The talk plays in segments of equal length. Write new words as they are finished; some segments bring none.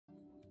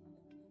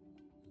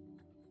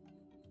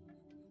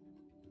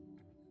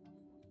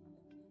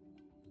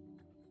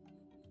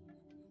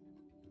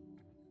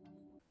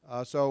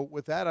So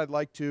with that, I'd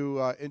like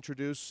to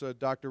introduce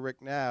Dr.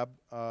 Rick Knabb.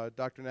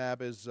 Dr.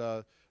 Knabb is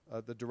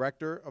the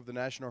director of the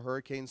National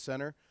Hurricane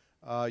Center.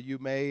 You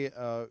may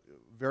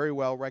very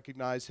well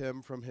recognize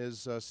him from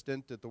his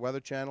stint at the Weather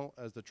Channel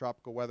as the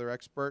tropical weather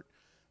expert.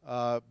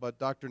 But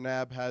Dr.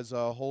 Knabb has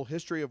a whole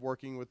history of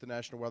working with the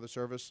National Weather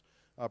Service.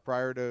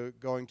 Prior to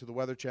going to the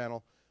Weather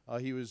Channel,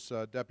 he was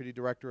deputy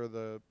director of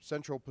the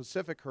Central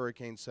Pacific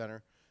Hurricane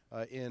Center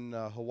in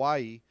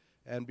Hawaii.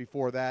 And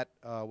before that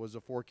was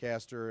a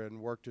forecaster and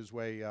worked his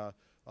way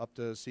up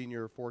to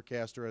senior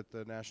forecaster at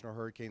the National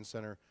Hurricane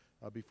Center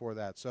before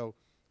that. So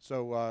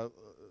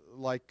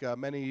like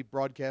many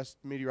broadcast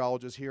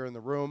meteorologists here in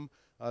the room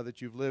that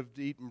you've lived,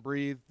 eat, and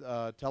breathed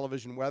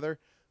television weather,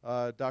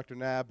 Dr.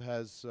 Knabb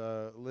has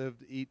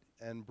lived, eat,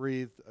 and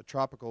breathed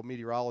tropical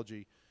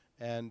meteorology,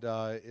 and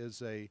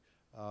is a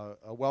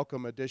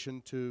welcome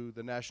addition to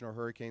the National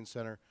Hurricane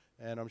Center,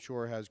 and I'm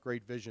sure has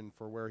great vision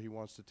for where he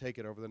wants to take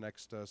it over the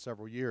next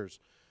several years.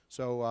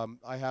 So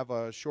I have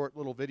a short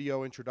little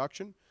video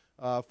introduction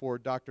for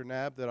Dr.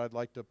 Knabb that I'd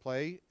like to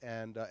play,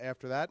 and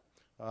after that,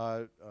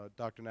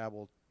 Dr. Knabb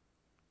will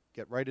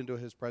get right into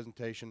his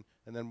presentation,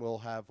 and then we'll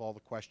have all the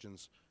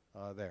questions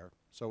there.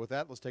 So with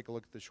that, let's take a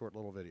look at this short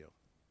little video.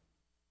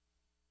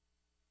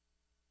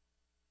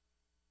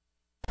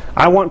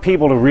 I want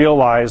people to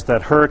realize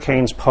that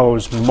hurricanes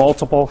pose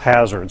multiple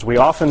hazards. We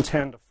often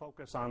tend to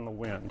focus on the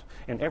wind,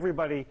 and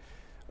everybody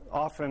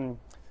often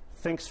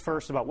thinks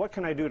first about what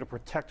can I do to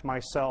protect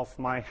myself,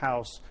 my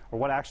house, or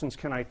what actions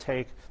can I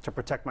take to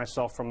protect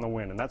myself from the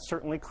wind, and that's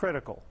certainly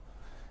critical.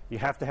 You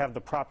have to have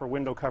the proper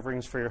window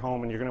coverings for your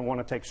home, and you're going to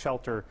want to take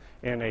shelter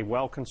in a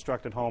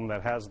well-constructed home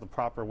that has the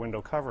proper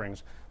window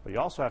coverings, but you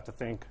also have to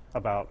think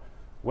about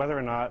whether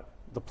or not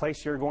the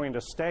place you're going to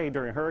stay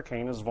during a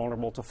hurricane is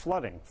vulnerable to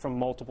flooding from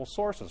multiple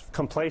sources.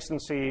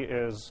 Complacency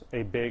is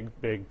a big,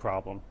 big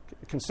problem.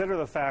 Consider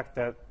the fact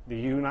that the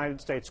United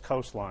States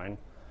coastline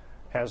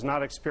has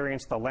not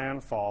experienced the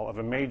landfall of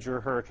a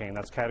major hurricane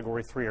that's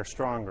Category 3 or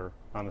stronger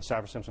on the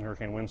Saffir-Simpson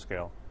hurricane wind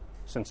scale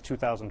since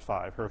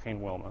 2005, Hurricane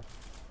Wilma.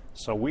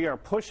 So we are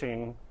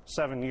pushing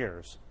 7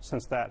 years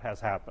since that has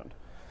happened.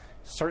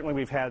 Certainly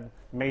we've had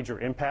major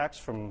impacts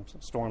from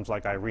storms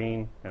like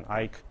Irene and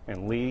Ike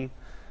and Lee,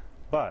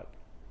 but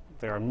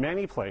there are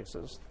many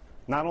places,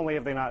 not only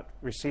have they not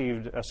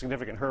received a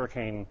significant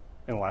hurricane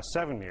in the last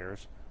 7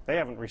 years, they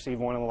haven't received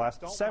one in the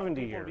last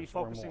 70 years. We'll be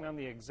focusing on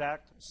the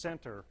exact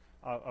center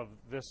of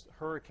this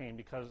hurricane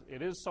because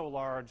it is so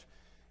large.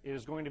 It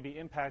is going to be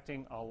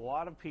impacting a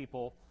lot of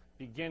people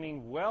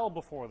beginning well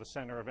before the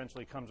center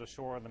eventually comes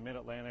ashore in the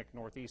mid-Atlantic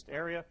Northeast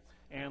area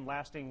and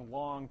lasting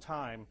long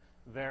time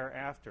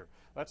thereafter.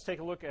 Let's take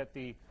a look at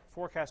the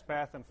forecast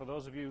path, and for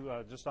those of you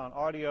just on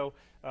audio,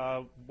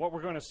 what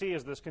we're going to see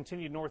is this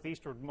continued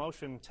northeastward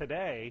motion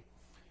today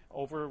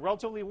over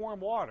relatively warm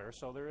water,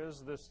 so there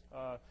is this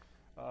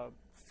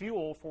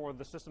fuel for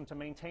the system to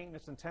maintain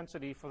its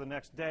intensity for the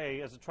next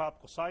day as a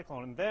tropical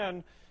cyclone, and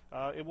then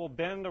it will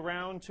bend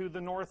around to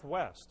the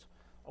northwest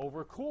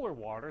over cooler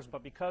waters,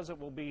 but because it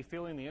will be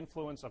feeling the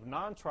influence of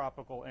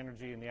non-tropical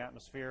energy in the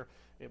atmosphere,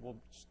 it will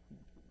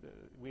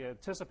we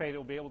anticipate it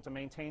will be able to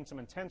maintain some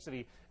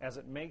intensity as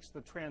it makes the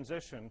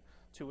transition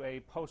to a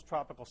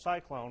post-tropical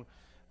cyclone,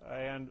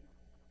 and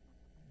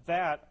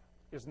that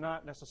is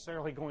not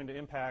necessarily going to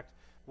impact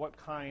what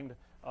kind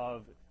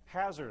of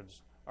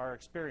hazards are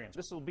experienced.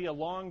 This will be a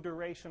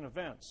long-duration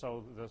event,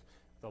 so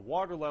the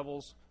water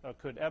levels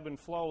could ebb and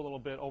flow a little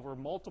bit over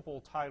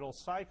multiple tidal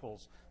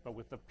cycles, but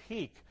with the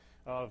peak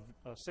of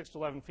 6 to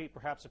 11 feet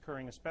perhaps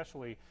occurring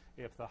especially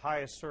if the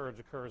highest surge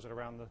occurs at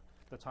around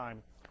the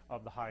time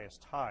of the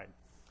highest tide.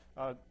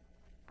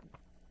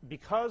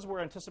 Because we're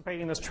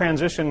anticipating this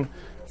transition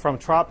from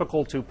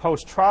tropical to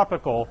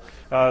post-tropical,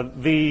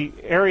 the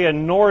area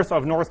north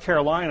of North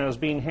Carolina is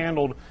being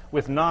handled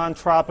with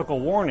non-tropical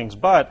warnings.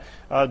 But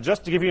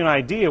just to give you an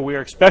idea, we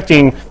are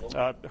expecting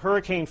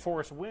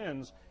hurricane-force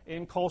winds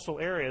in coastal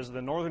areas,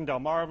 the northern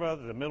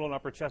Delmarva, the middle and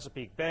upper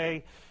Chesapeake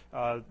Bay,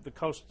 the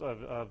coast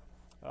of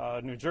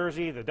New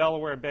Jersey, the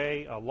Delaware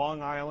Bay,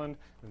 Long Island,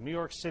 the New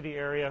York City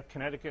area,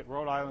 Connecticut,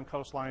 Rhode Island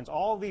coastlines.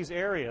 All of these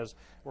areas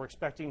we're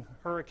expecting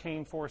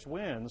hurricane-force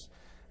winds,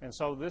 and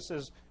so this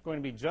is going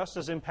to be just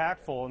as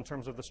impactful in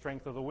terms of the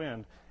strength of the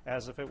wind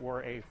as if it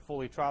were a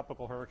fully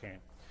tropical hurricane.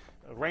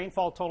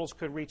 Rainfall totals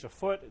could reach a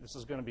foot. This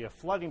is going to be a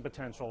flooding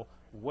potential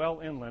well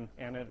inland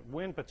and a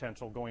wind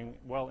potential going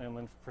well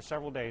inland for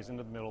several days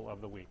into the middle of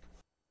the week.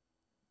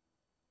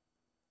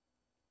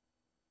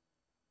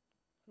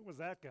 Who was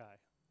that guy?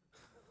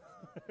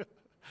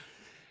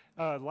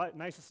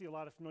 Nice to see a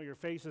lot of familiar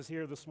faces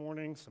here this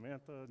morning,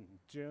 Samantha and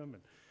Jim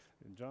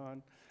and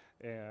John,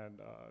 and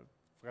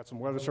we've got some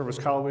Weather Service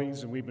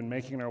colleagues, and we've been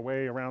making our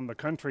way around the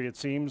country, it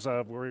seems.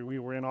 We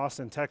were in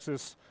Austin,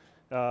 Texas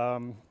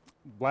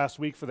last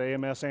week for the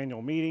AMS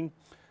annual meeting,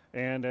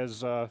 and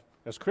as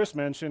Chris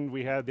mentioned,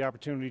 we had the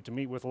opportunity to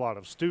meet with a lot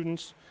of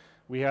students.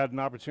 We had an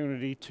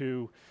opportunity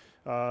to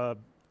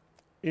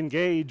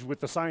engage with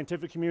the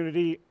scientific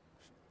community,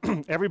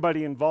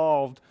 everybody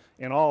involved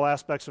in all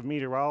aspects of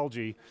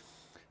meteorology,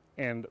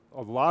 And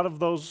a lot of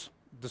those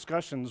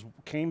discussions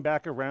came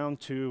back around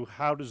to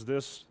how does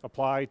this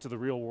apply to the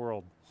real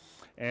world?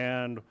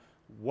 And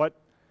what,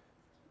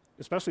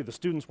 especially the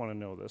students want to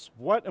know this,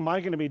 what am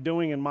I going to be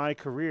doing in my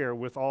career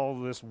with all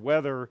this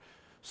weather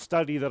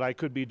study that I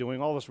could be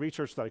doing, all this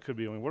research that I could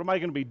be doing? What am I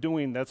going to be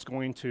doing that's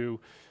going to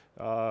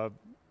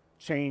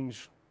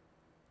change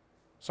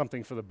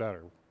something for the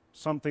better,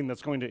 something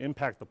that's going to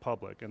impact the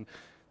public? And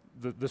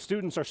the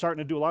students are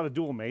starting to do a lot of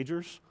dual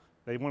majors.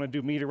 They want to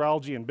do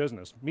meteorology and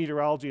business,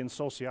 meteorology and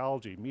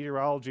sociology,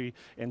 meteorology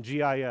and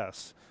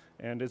GIS.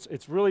 And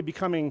it's really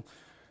becoming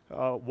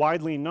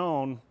widely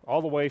known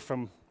all the way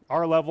from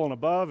our level and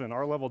above and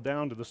our level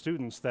down to the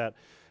students that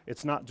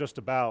it's not just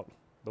about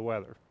the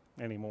weather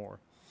anymore.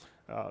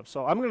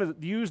 So I'm going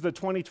to use the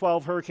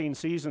 2012 hurricane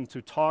season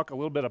to talk a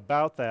little bit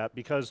about that,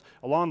 because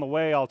along the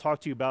way I'll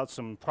talk to you about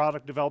some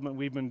product development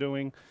we've been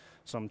doing,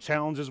 some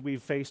challenges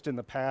we've faced in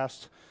the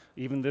past,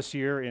 even this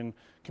year, in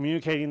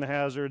communicating the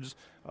hazards,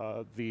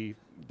 the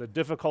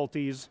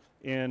difficulties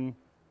in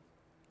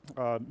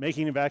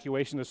making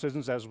evacuation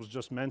decisions, as was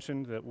just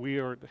mentioned, that we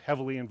are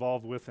heavily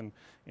involved with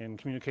in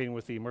communicating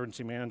with the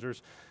emergency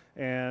managers.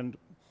 And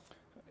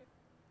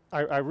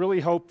I really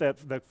hope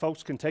that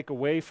folks can take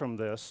away from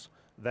this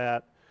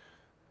that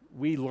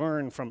we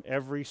learn from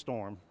every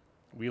storm,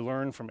 we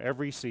learn from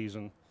every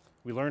season,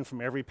 we learn from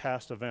every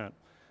past event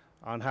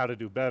on how to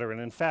do better.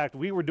 And in fact,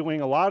 we were doing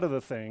a lot of the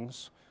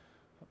things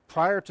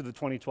prior to the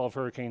 2012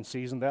 hurricane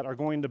season that are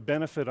going to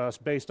benefit us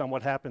based on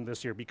what happened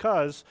this year.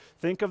 Because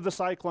think of the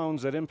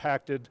cyclones that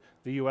impacted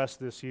the U.S.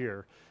 this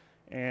year,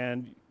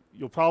 and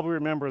you'll probably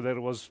remember that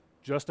it was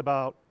just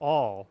about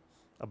all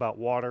about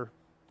water,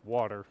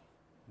 water,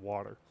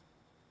 water.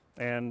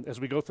 And as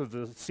we go through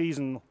the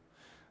season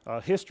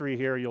history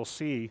here, you'll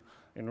see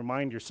and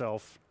remind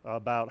yourself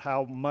about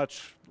how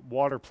much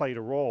water played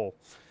a role.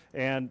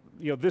 And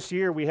this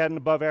year we had an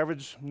above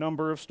average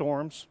number of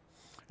storms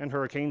and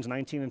hurricanes,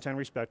 19 and 10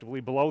 respectively,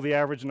 below the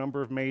average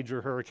number of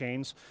major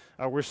hurricanes.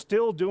 We're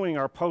still doing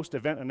our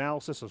post-event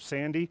analysis of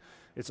Sandy.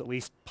 It's at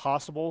least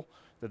possible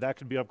that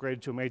could be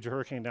upgraded to a major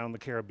hurricane down in the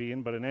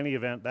Caribbean, but in any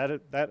event,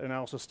 that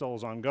analysis still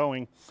is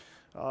ongoing.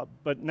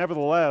 But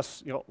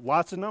nevertheless,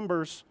 lots of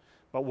numbers,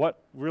 but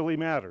what really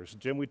matters?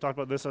 Jim, we talk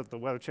about this at the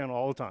Weather Channel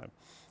all the time.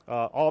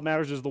 All that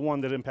matters is the one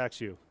that impacts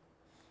you.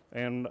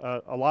 And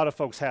a lot of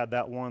folks had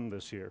that one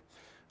this year.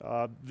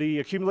 The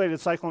accumulated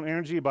cyclone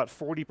energy, about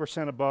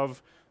 40%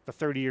 above the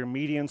 30-year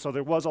median, so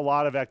there was a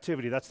lot of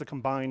activity. That's the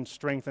combined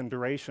strength and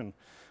duration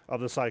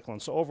of the cyclone.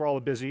 So overall,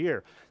 a busy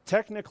year.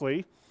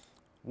 Technically,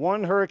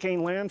 one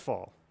hurricane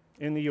landfall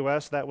in the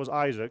U.S., that was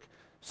Isaac.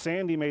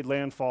 Sandy made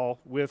landfall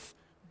with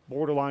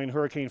borderline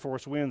hurricane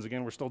force winds.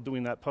 Again, we're still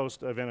doing that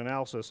post-event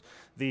analysis.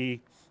 The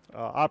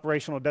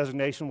operational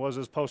designation was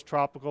as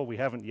post-tropical. We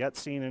haven't yet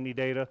seen any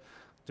data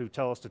to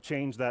tell us to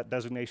change that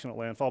designation at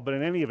landfall. But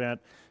in any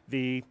event,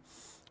 the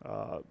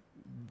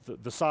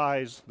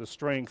size, the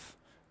strength,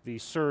 the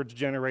surge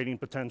generating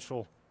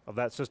potential of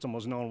that system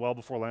was known well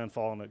before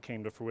landfall, and it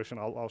came to fruition.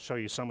 I'll show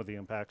you some of the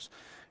impacts.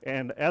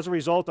 And as a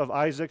result of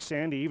Isaac,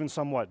 Sandy, even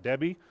somewhat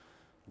Debbie,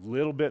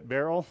 little bit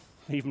Beryl,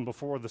 even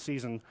before the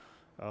season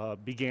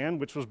began,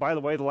 which was, by the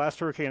way, the last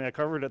hurricane I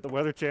covered at the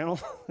Weather Channel.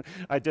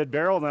 I did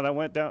Beryl, and then I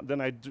went down, then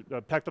I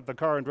packed up the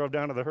car and drove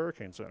down to the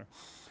Hurricane Center.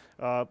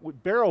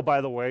 Beryl,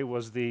 by the way,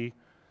 was the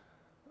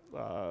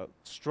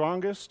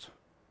strongest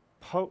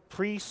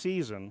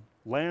pre-season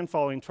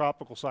landfalling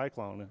tropical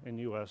cyclone in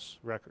U.S.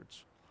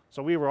 records.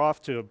 So we were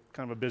off to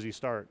kind of a busy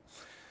start.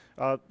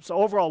 So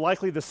overall,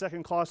 likely the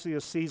second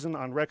costliest season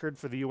on record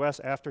for the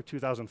U.S. after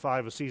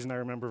 2005, a season I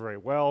remember very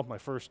well, my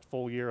first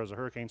full year as a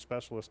hurricane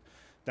specialist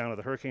down at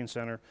the Hurricane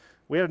Center.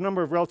 We had a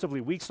number of relatively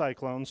weak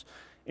cyclones,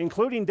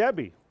 including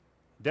Debbie.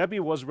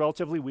 Debbie was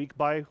relatively weak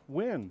by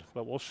wind,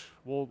 but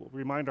we'll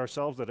remind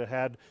ourselves that it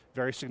had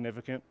very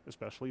significant,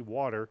 especially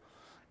water,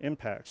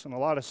 impacts. And a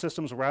lot of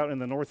systems were out in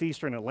the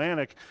northeastern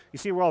Atlantic. You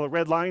see where all the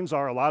red lines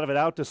are, a lot of it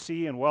out to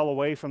sea and well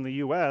away from the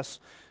U.S.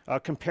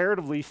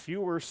 Comparatively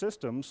fewer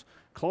systems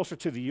closer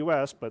to the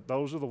U.S., but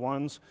those are the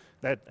ones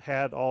that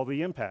had all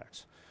the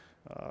impacts.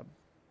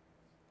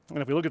 And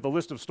if we look at the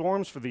list of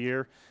storms for the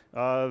year,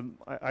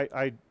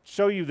 I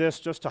show you this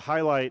just to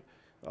highlight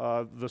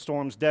the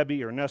storms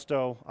Debbie,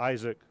 Ernesto,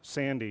 Isaac,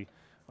 Sandy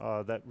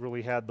that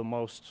really had the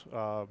most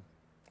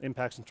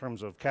impacts in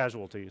terms of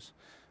casualties.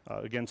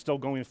 Again, still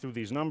going through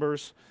these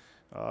numbers.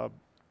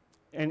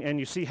 And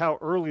you see how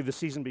early the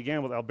season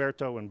began with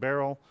Alberto and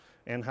Beryl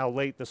and how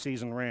late the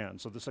season ran.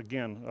 So this,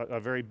 again, a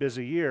very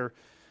busy year.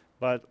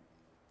 But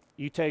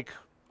you take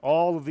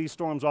all of these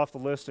storms off the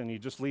list and you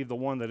just leave the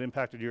one that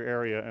impacted your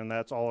area, and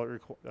that's all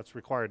that's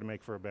required to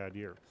make for a bad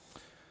year.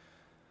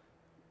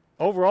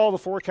 Overall, the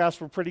forecasts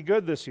were pretty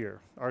good this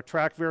year. Our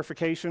track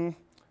verification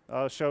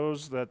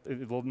shows that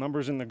the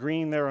numbers in the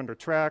green there under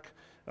track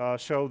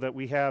show that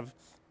we have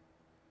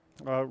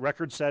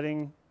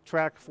record-setting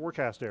track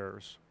forecast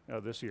errors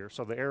this year.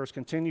 So the errors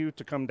continue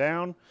to come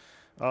down.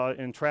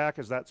 in track,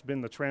 as that's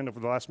been the trend over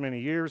the last many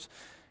years.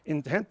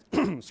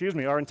 Excuse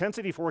me, our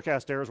intensity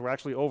forecast errors were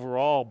actually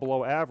overall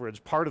below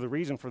average. Part of the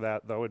reason for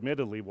that, though,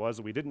 admittedly, was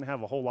that we didn't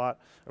have a whole lot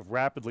of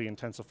rapidly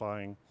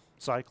intensifying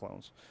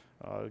cyclones.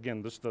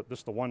 Again, this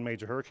is the one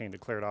major hurricane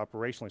declared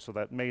operationally, so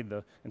that made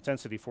the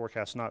intensity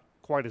forecast not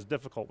quite as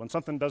difficult. When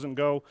something doesn't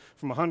go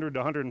from 100 to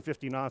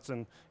 150 knots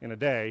in a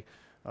day,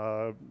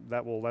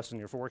 that will lessen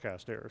your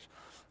forecast errors.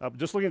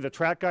 Just looking at the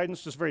track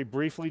guidance, just very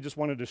briefly, just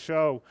wanted to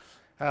show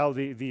how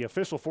the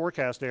official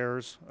forecast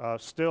errors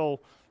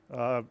still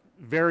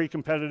very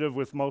competitive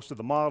with most of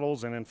the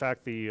models, and in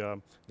fact the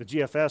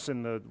GFS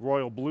in the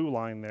royal blue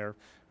line there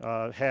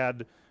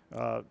had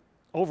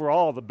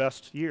overall the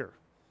best year.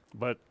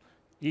 But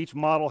each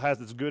model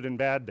has its good and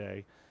bad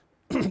day,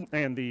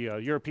 and the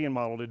European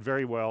model did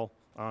very well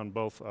on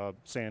both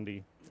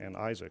Sandy and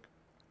Isaac.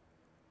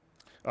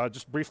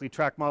 Just briefly,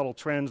 track model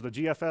trends, the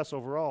GFS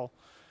overall,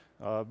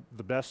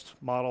 the best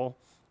model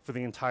for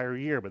the entire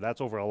year, but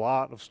that's over a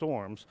lot of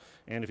storms.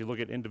 And if you look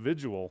at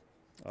individual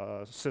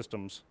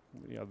systems,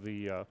 you know,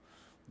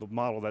 the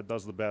model that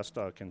does the best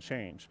can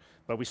change.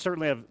 But we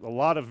certainly have a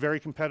lot of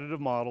very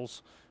competitive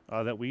models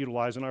that we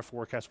utilize in our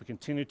forecast. We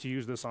continue to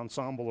use this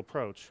ensemble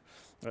approach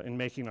in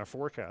making our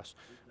forecast.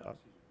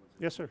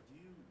 Yes, sir. Do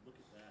you look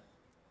at that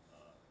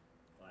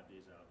 5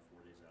 days out,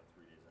 4 days out,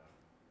 3 days out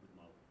with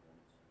model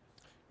performance?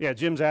 Yeah,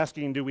 Jim's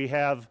asking, do we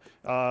have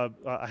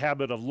a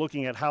habit of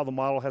looking at how the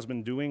model has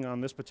been doing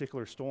on this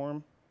particular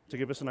storm to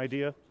give us an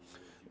idea?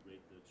 You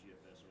rate the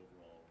GFS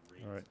overall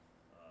rate. All right.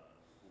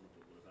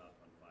 What about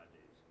on 5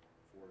 days?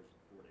 4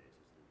 days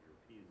is the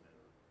European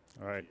better?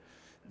 All right.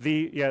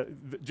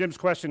 Jim's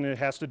question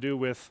has to do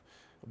with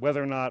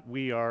whether or not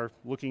we are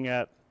looking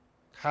at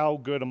how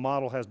good a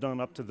model has done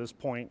up to this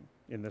point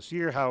in this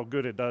year, how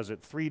good it does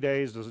at 3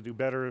 days. Does it do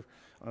better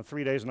on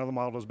 3 days? Another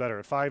model does better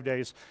at 5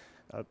 days.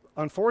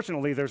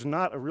 Unfortunately, there's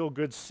not a real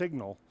good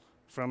signal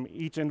from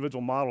each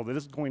individual model that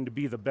is going to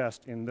be the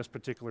best in this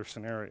particular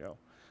scenario.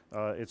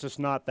 It's just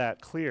not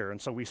that clear,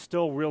 and so we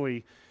still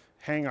really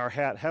hang our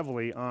hat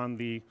heavily on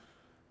the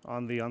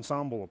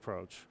ensemble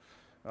approach.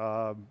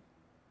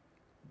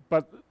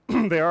 But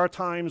there are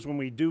times when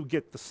we do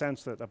get the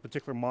sense that a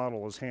particular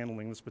model is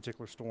handling this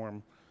particular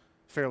storm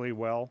fairly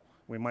well.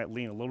 We might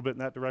lean a little bit in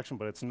that direction,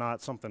 but it's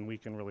not something we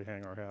can really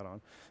hang our hat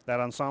on. That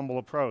ensemble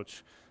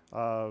approach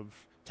of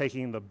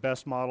taking the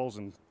best models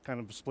and kind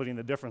of splitting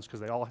the difference, because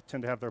they all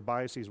tend to have their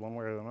biases one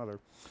way or another,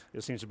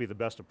 it seems to be the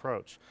best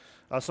approach.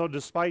 So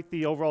despite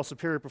the overall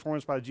superior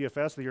performance by the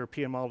GFS, the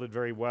European model did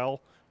very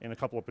well in a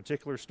couple of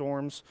particular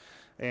storms,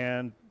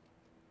 and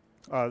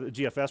the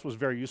GFS was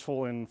very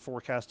useful in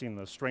forecasting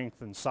the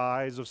strength and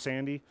size of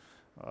Sandy.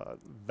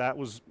 That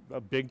was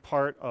a big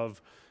part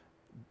of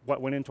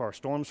what went into our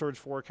storm surge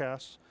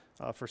forecasts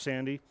for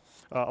Sandy.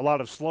 A lot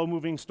of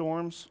slow-moving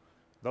storms,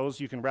 those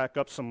you can rack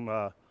up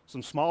some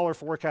smaller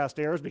forecast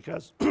errors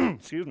because,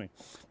 excuse me,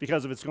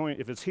 because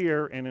if it's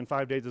here and in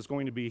 5 days it's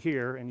going to be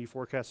here and you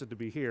forecast it to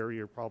be here,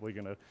 you're probably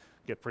going to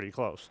get pretty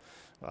close.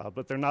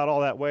 But they're not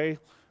all that way.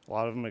 A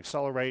lot of them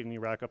accelerate and you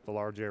rack up the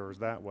large errors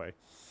that way.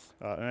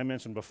 And I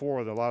mentioned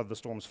before that a lot of the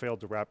storms failed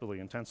to rapidly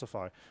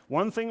intensify.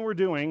 One thing we're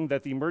doing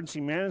that the emergency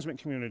management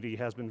community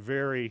has been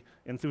very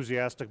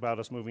enthusiastic about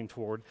us moving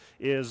toward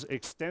is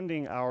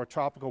extending our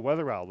tropical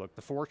weather outlook,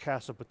 the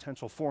forecast of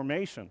potential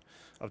formation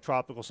of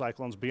tropical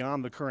cyclones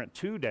beyond the current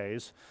 2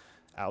 days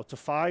out to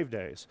 5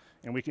 days.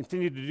 And we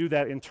continue to do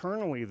that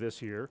internally this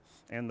year,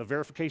 and the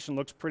verification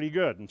looks pretty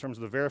good in terms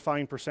of the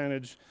verifying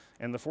percentage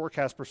and the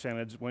forecast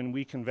percentage when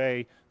we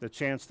convey the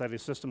chance that a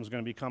system is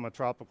going to become a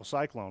tropical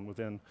cyclone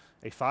within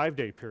a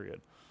 5-day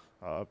period.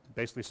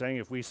 Basically saying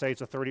if we say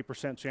it's a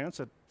 30% chance,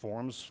 it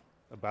forms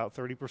about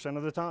 30%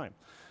 of the time.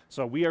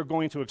 So we are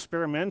going to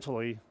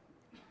experimentally,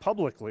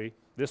 publicly,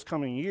 this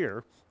coming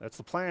year, that's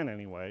the plan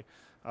anyway,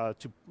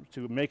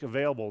 to make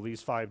available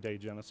these 5-day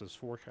Genesis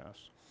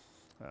forecasts.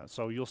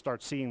 So you'll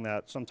start seeing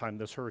that sometime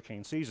this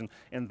hurricane season,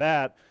 and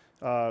that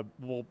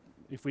will,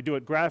 if we do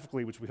it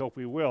graphically, which we hope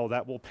we will,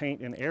 that will paint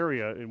an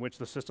area in which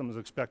the system is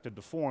expected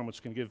to form,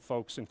 which can give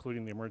folks,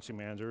 including the emergency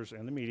managers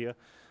and the media,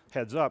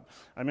 heads up.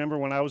 I remember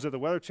when I was at the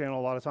Weather Channel,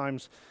 a lot of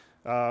times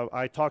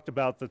I talked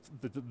about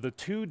the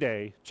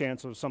 2-day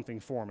chance of something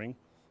forming,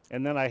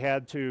 and then I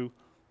had to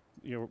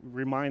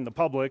remind the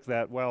public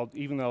that, well,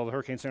 even though the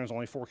Hurricane Center is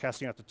only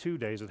forecasting out to 2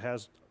 days, it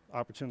has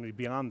opportunity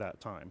beyond that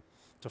time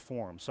to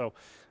form. So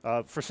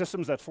for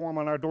systems that form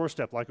on our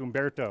doorstep, like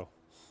Umberto,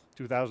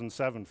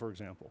 2007, for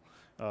example,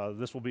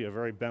 this will be a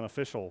very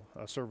beneficial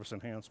service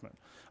enhancement.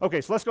 Okay,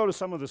 so let's go to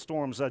some of the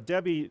storms.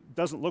 Debbie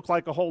doesn't look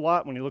like a whole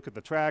lot when you look at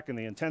the track and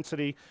the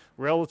intensity.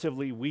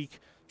 Relatively weak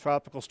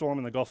tropical storm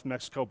in the Gulf of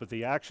Mexico, but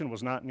the action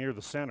was not near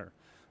the center.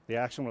 The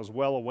action was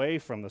well away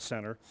from the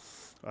center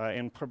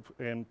and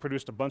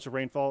produced a bunch of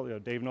rainfall.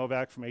 Dave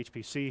Novak from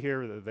HPC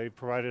here, they've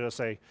provided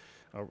us a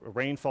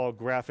rainfall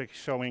graphic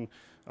showing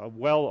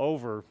well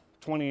over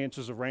 20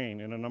 inches of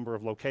rain in a number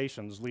of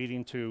locations,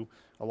 leading to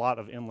a lot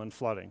of inland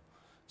flooding.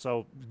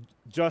 So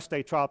just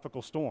a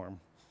tropical storm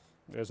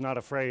is not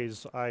a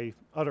phrase I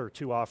utter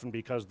too often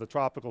because the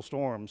tropical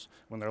storms,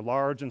 when they're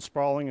large and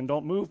sprawling and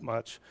don't move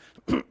much,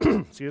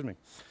 excuse me,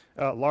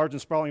 large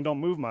and sprawling don't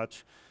move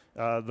much,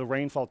 the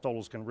rainfall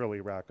totals can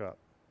really rack up.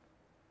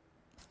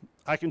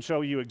 I can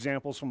show you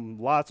examples from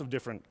lots of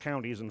different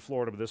counties in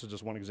Florida, but this is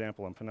just one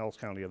example in Pinellas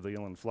County of the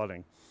inland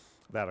flooding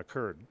that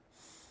occurred.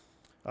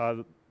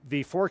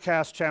 The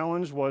forecast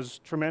challenge was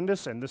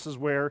tremendous, and this is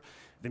where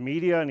the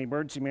media and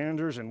emergency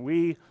managers and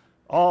we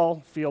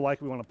all feel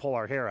like we want to pull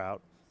our hair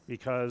out,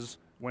 because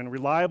when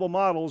reliable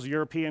models,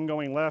 European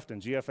going left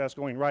and GFS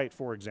going right,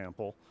 for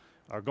example,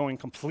 are going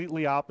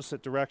completely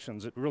opposite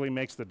directions, it really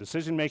makes the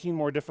decision making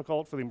more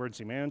difficult for the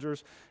emergency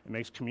managers. It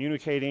makes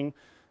communicating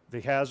the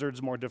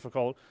hazards more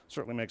difficult,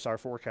 certainly makes our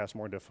forecast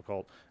more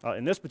difficult.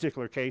 In this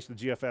particular case, the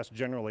GFS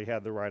generally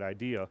had the right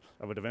idea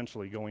of it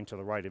eventually going to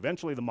the right.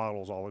 Eventually the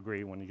models all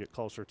agree when you get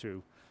closer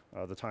to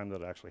the time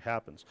that it actually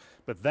happens.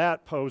 But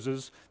that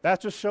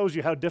just shows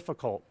you how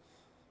difficult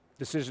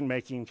decision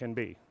making can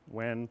be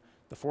when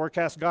the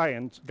forecast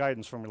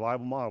guidance from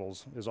reliable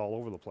models is all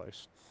over the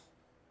place.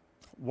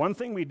 One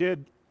thing we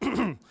did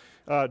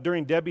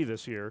during Debbie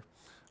this year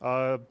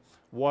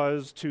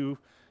was to,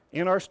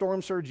 in our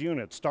storm surge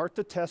unit, start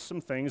to test some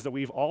things that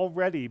we've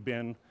already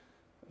been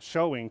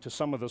showing to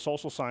some of the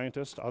social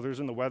scientists, others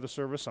in the Weather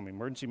Service, some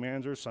emergency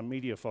managers, some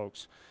media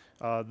folks.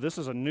 This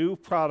is a new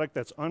product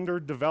that's under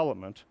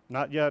development,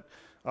 not yet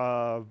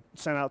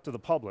sent out to the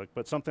public,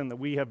 but something that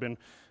we have been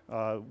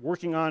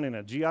working on in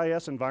a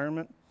GIS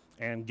environment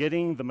and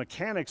getting the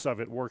mechanics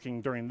of it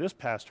working during this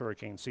past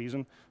hurricane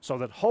season, so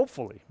that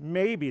hopefully,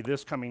 maybe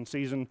this coming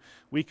season,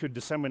 we could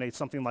disseminate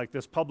something like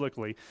this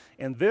publicly.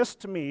 And this,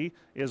 to me,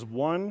 is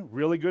one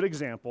really good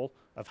example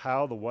of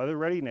how the Weather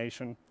Ready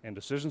Nation and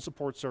decision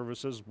support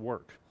services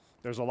work.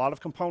 There's a lot of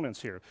components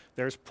here.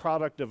 There's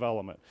product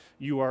development.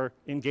 You are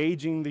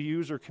engaging the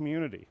user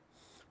community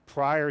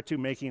prior to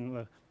making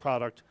the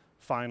product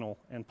final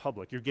and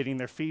public. You're getting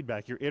their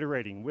feedback. You're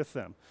iterating with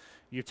them.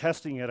 You're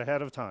testing it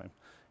ahead of time.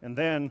 And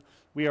then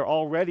we are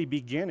already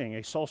beginning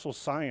a social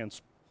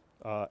science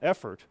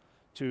effort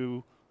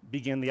to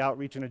begin the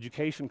outreach and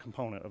education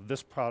component of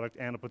this product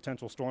and a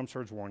potential storm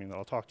surge warning that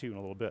I'll talk to you in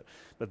a little bit.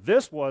 But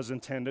this was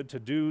intended to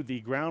do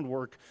the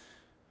groundwork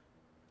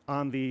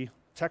on the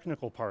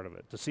technical part of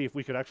it, to see if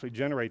we could actually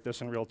generate this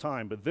in real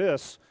time. But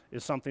this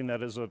is something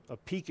that is a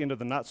peek into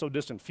the not so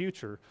distant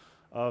future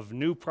of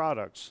new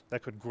products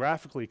that could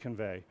graphically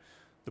convey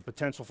the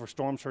potential for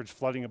storm surge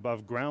flooding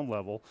above ground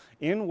level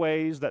in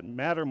ways that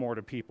matter more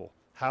to people.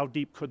 How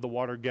deep could the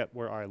water get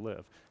where I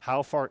live?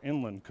 How far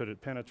inland could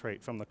it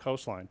penetrate from the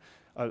coastline?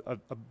 A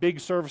big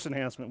service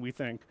enhancement, we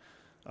think,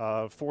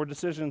 for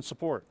decision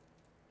support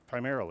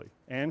primarily,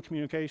 and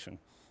communication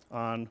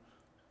on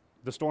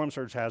the storm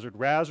surge hazard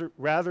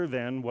rather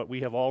than what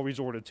we have all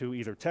resorted to,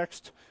 either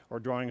text or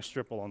drawing a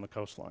strip along the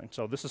coastline.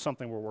 So this is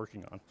something we're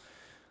working on.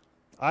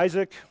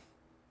 Isaac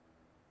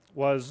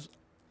was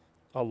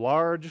a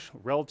large,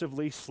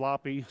 relatively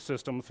sloppy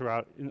system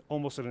throughout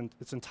almost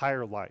its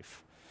entire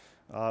life.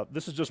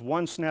 This is just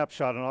one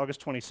snapshot on August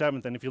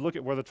 27th, and if you look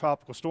at where the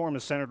tropical storm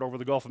is centered over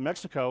the Gulf of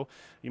Mexico,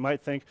 you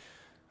might think,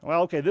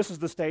 well, okay, this is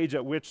the stage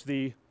at which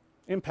the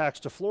impacts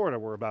to Florida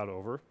were about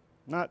over.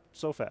 Not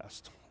so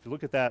fast. If you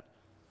look at that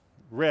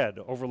red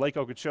over Lake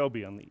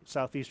Okeechobee on the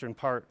southeastern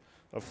part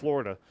of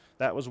Florida,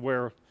 that was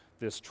where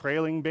this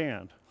trailing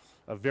band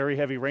of very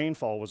heavy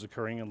rainfall was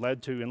occurring and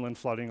led to inland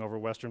flooding over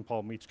western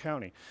Palm Beach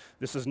County.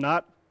 This is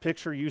not a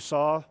picture you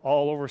saw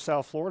all over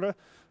South Florida,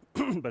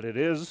 but it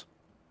is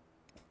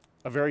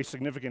a very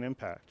significant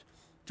impact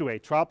to a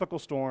tropical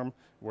storm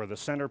where the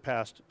center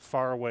passed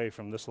far away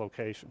from this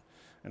location.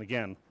 And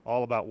again,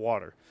 all about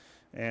water.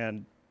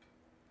 And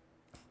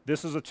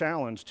this is a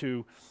challenge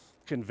to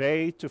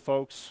convey to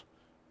folks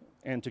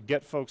and to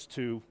get folks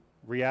to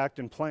react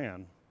and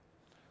plan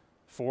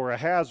for a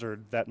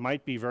hazard that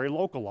might be very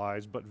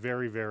localized but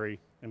very, very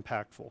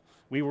impactful.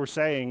 We were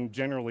saying,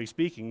 generally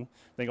speaking,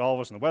 I think all of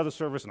us in the Weather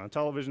Service and on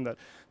television, that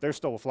there's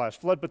still a flash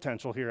flood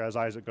potential here as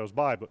Isaac goes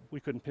by, but we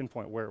couldn't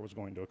pinpoint where it was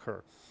going to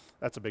occur.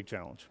 That's a big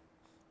challenge.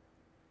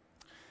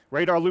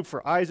 Radar loop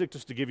for Isaac,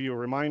 just to give you a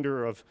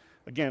reminder of,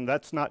 again,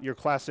 that's not your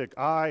classic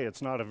eye.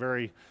 It's not a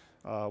very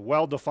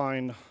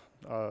well-defined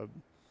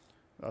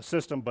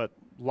system, but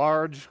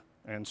large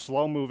and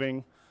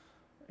slow-moving,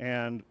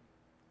 and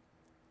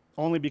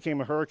only became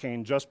a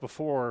hurricane just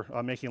before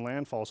making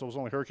landfall, so it was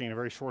only a hurricane in a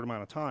very short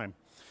amount of time.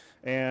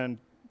 And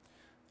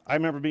I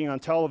remember being on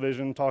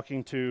television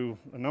talking to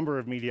a number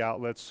of media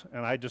outlets,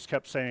 and I just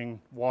kept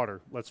saying,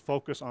 water, let's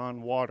focus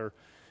on water.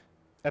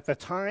 At the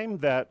time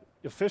that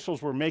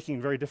officials were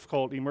making very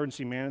difficult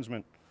emergency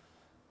management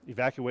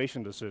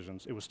evacuation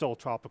decisions, it was still a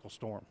tropical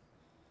storm.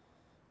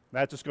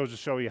 That just goes to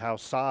show you how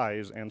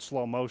size and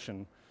slow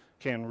motion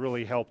can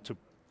really help to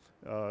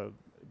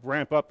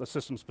ramp up the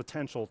system's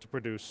potential to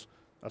produce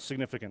a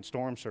significant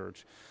storm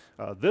surge.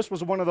 This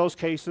was one of those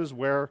cases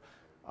where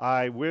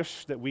I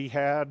wish that we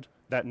had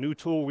that new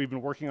tool we've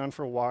been working on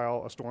for a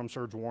while, a storm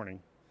surge warning,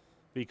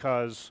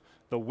 because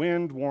the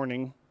wind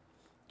warning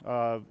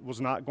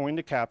was not going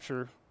to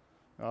capture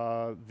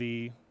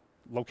the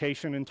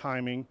location and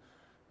timing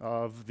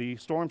of the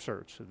storm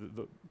surge.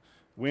 The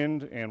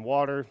wind and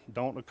water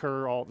don't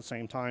occur all at the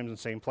same times and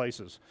same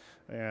places.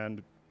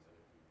 And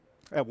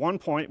at one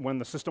point when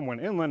the system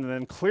went inland and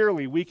then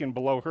clearly weakened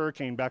below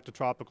hurricane back to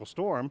tropical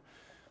storm,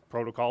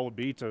 protocol would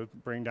be to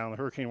bring down the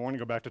hurricane warning,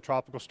 go back to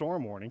tropical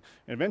storm warning.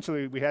 And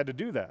eventually we had to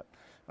do that.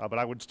 But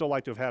I would still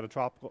like to have had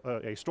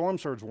a storm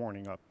surge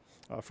warning up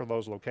for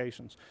those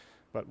locations.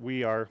 But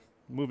we are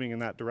moving in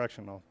that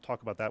direction. I'll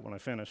talk about that when I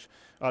finish.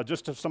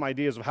 Just some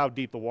ideas of how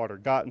deep the water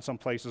got. In some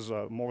places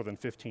more than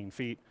 15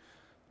 feet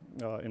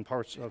in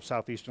parts of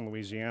southeastern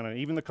Louisiana.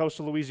 Even the coast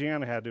of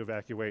Louisiana had to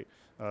evacuate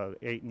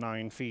 8,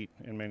 9 feet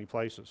in many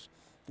places.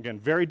 Again,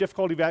 very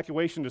difficult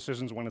evacuation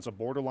decisions when it's a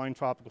borderline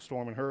tropical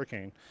storm and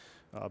hurricane.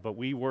 But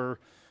we were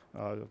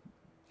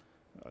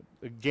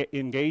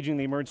engaging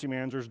the emergency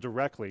managers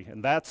directly.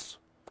 And that's,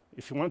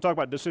 if you want to talk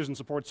about decision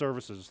support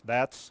services,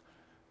 that's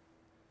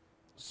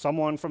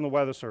someone from the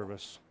Weather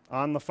Service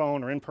on the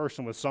phone or in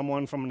person with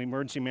someone from an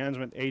emergency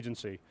management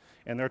agency,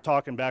 and they're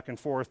talking back and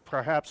forth,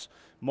 perhaps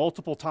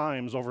multiple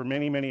times over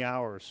many, many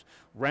hours,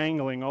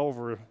 wrangling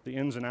over the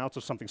ins and outs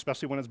of something,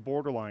 especially when it's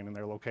borderline in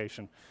their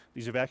location.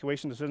 These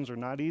evacuation decisions are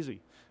not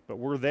easy, but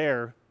we're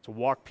there to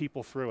walk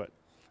people through it.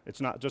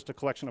 It's not just a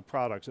collection of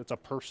products, it's a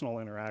personal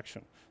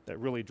interaction that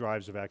really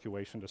drives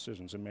evacuation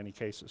decisions in many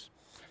cases.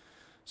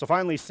 So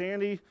finally,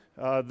 Sandy,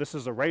 this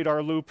is a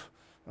radar loop.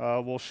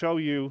 We'll show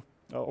you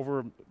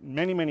over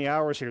many, many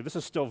hours here. This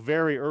is still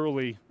very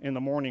early in the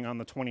morning on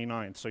the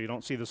 29th, so you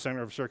don't see the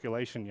center of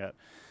circulation yet.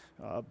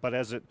 But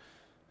as it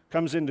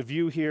comes into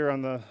view here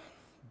on the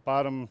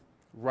bottom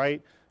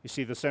right, you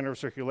see the center of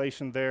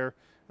circulation there,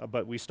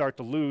 but we start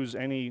to lose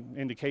any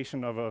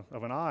indication of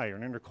an eye or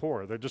an inner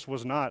core. There just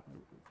was not,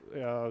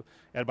 at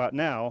about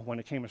now, when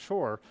it came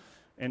ashore,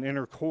 an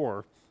inner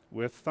core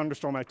with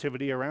thunderstorm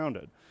activity around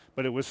it.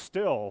 But it was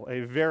still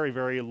a very,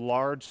 very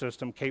large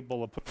system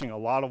capable of pushing a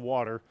lot of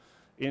water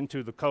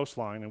into the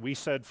coastline, and we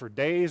said for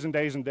days and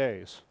days and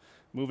days,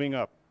 moving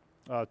up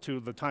to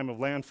the time of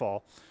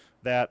landfall,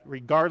 that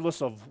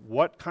regardless of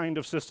what kind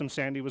of system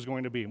Sandy was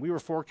going to be, and we were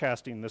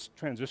forecasting this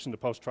transition to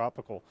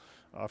post-tropical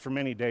for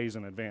many days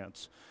in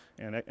advance,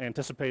 and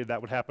anticipated that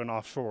would happen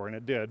offshore, and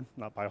it did,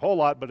 not by a whole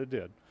lot, but it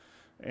did,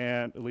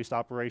 and at least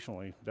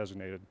operationally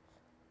designated.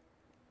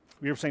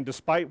 We were saying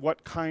despite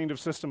what kind of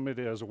system it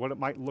is or what it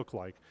might look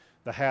like,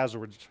 the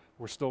hazards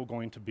were still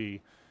going to be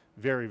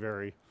very,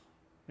 very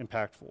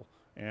impactful.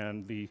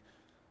 And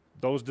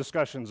those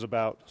discussions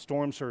about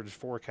storm surge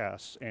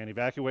forecasts and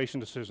evacuation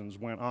decisions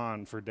went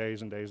on for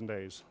days and days and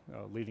days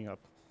leading up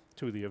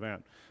to the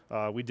event.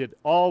 We did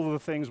all of the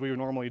things we would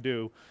normally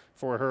do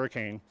for a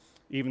hurricane,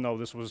 even though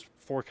this was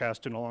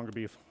forecast to no longer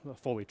be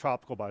fully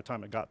tropical by the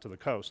time it got to the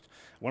coast.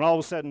 When all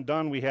was said and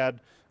done, we had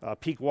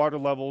peak water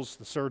levels,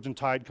 the surge and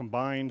tide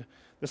combined.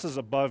 This is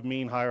above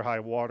mean high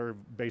water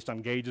based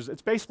on gauges.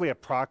 It's basically a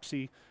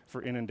proxy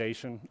for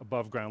inundation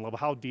above ground level.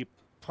 How deep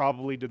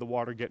probably did the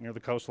water get near the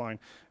coastline?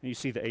 And you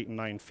see the 8 and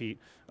 9 feet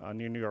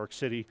near New York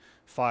City,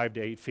 5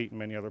 to 8 feet in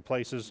many other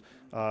places.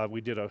 We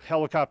did a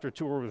helicopter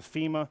tour with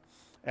FEMA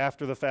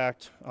after the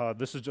fact.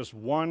 This is just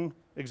one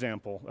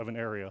example of an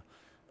area,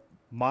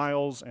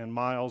 miles and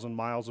miles and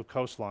miles of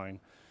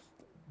coastline,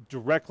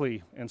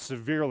 directly and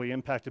severely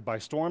impacted by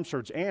storm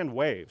surge and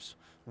waves.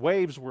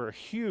 Waves were a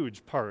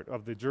huge part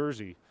of the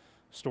Jersey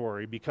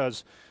story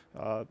because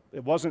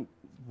it wasn't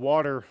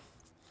water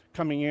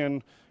coming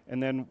in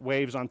and then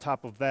waves on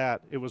top of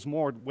that. It was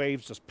more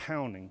waves just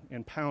pounding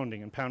and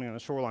pounding and pounding on the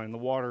shoreline. The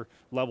water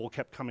level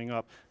kept coming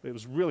up. It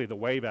was really the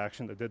wave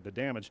action that did the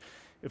damage.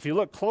 If you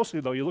look closely,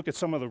 though, you look at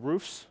some of the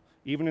roofs,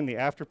 even in the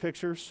after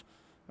pictures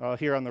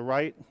here on the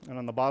right and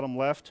on the bottom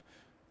left,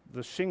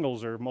 the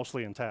shingles are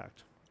mostly intact.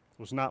 It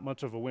was not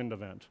much of a wind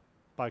event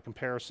by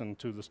comparison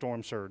to the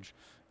storm surge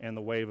and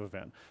the wave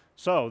event.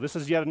 So this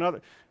is yet another,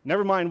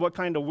 never mind what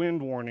kind of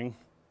wind warning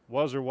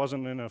was or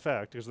wasn't in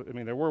effect, because I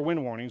mean there were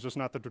wind warnings, just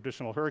not the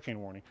traditional hurricane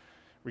warning.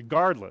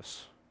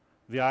 Regardless,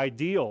 the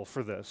ideal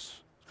for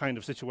this kind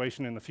of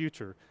situation in the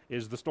future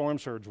is the storm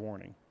surge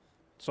warning,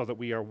 so that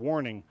we are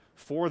warning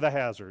for the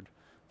hazard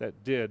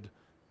that did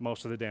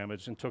most of the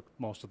damage and took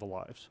most of the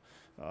lives.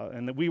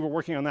 And that we were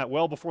working on that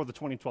well before the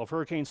 2012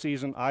 hurricane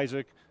season.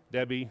 Isaac,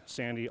 Debbie,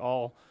 Sandy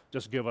all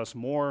just give us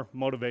more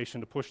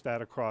motivation to push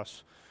that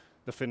across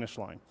the finish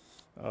line.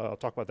 I'll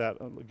talk about that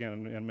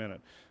again in a minute.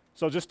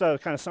 So just kind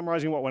of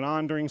summarizing what went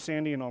on during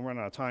Sandy, and I'll run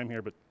out of time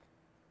here, but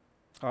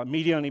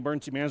media and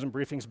emergency management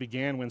briefings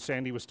began when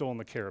Sandy was still in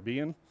the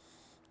Caribbean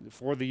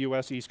for the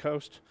U.S. East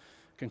Coast,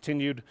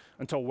 continued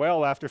until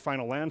well after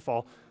final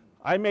landfall.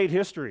 I made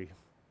history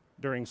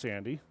during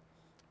Sandy.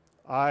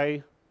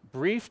 I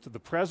briefed the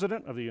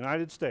President of the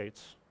United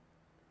States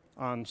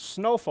on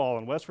snowfall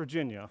in West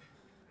Virginia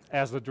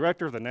as the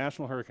director of the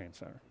National Hurricane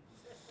Center.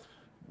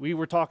 We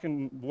were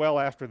talking well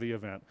after the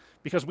event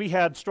because we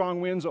had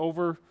strong winds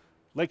over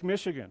Lake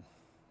Michigan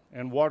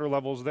and water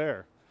levels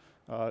there.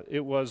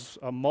 It was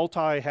a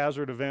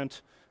multi-hazard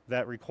event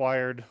that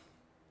required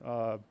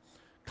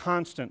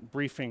constant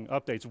briefing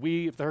updates.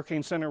 We at the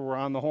Hurricane Center were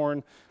on the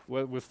horn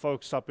with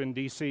folks up in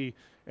DC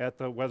at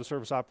the Weather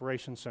Service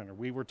Operations Center.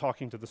 We were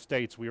talking to the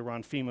states. We were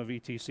on FEMA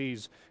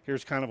VTCs.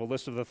 Here's kind of a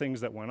list of the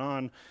things that went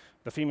on.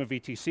 The FEMA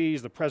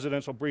VTCs, the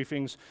presidential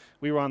briefings.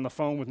 We were on the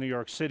phone with New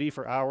York City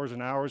for hours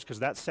and hours, because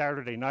that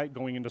Saturday night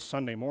going into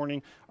Sunday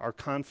morning, our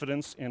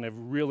confidence in a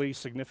really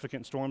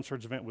significant storm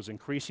surge event was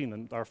increasing,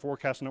 and our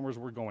forecast numbers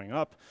were going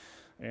up.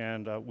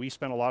 And we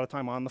spent a lot of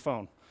time on the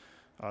phone,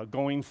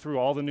 going through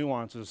all the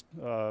nuances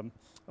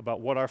about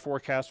what our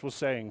forecast was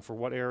saying for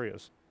what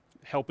areas,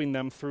 helping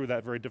them through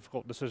that very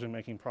difficult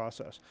decision-making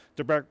process.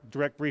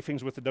 Direct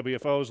briefings with the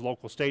WFOs,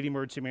 local state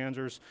emergency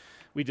managers.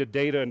 We did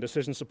data and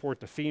decision support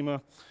to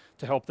FEMA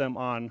to help them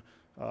on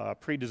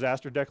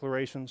pre-disaster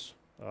declarations.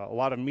 A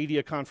lot of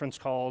media conference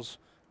calls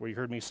where you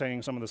heard me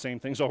saying some of the same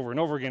things over and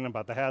over again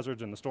about the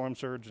hazards and the storm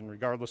surge, and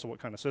regardless of what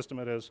kind of system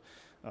it is.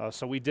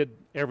 So we did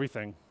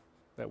everything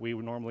that we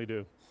would normally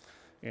do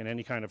in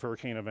any kind of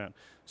hurricane event.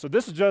 So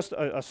this is just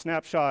a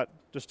snapshot,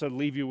 just to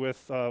leave you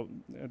with,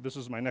 this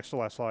is my next to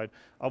last slide,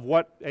 of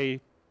what a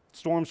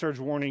storm surge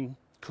warning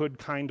could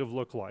kind of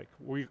look like.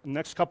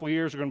 Next couple of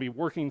years, we're going to be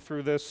working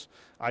through this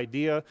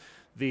idea.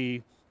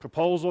 The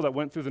proposal that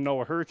went through the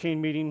NOAA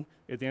hurricane meeting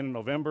at the end of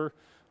November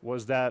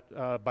was that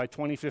by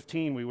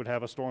 2015, we would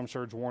have a storm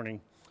surge warning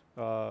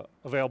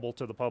available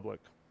to the public.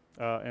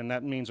 And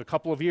that means a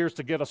couple of years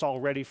to get us all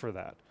ready for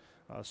that.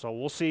 So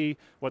we'll see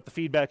what the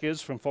feedback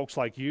is from folks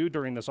like you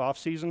during this off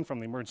season,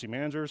 from the emergency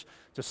managers,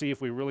 to see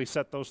if we really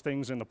set those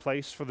things into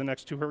place for the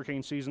next 2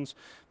 hurricane seasons.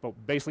 But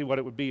basically what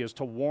it would be is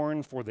to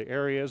warn for the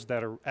areas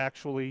that are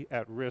actually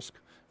at risk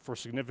for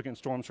significant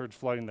storm surge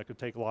flooding that could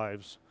take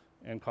lives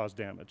and cause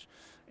damage,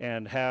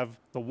 and have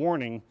the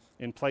warning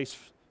in place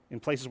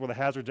in places where the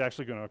hazard's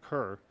actually going to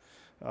occur.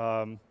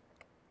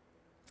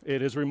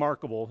 It is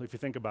remarkable, if you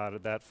think about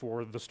it, that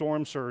for the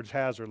storm surge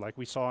hazard, like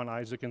we saw in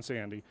Isaac and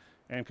Sandy,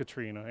 and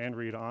Katrina, and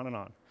Rita,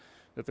 on,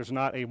 that there's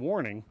not a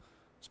warning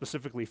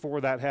specifically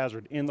for that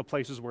hazard in the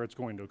places where it's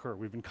going to occur.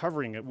 We've been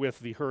covering it with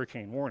the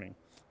hurricane warning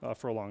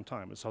for a long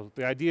time. And so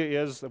the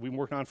idea is that we've been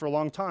working on for a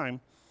long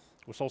time,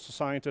 with social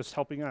scientists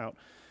helping out,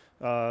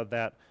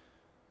 that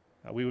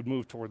we would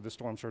move toward the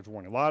storm surge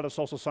warning. A lot of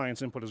social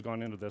science input has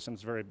gone into this, and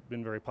it's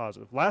been very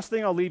positive. Last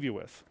thing I'll leave you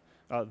with.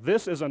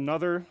 This is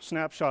another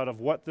snapshot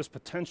of what this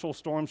potential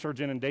storm surge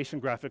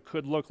inundation graphic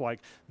could look like.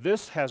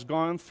 This has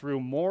gone through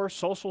more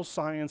social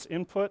science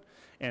input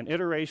and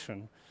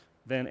iteration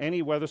than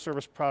any Weather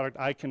Service product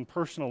I can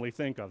personally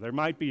think of. There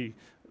might be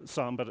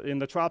some, but in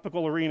the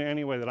tropical arena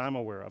anyway that I'm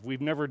aware of,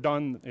 we've never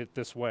done it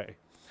this way,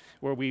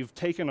 where we've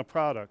taken a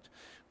product,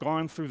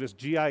 gone through this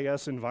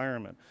GIS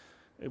environment,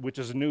 which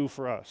is new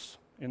for us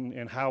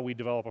in how we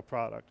develop a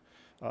product.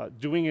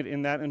 Doing it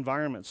in that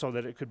environment so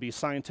that it could be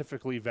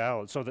scientifically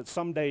valid, so that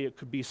someday it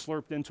could be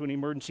slurped into an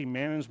emergency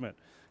management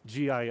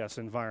GIS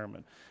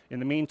environment. In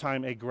the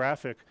meantime, a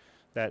graphic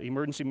that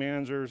emergency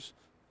managers,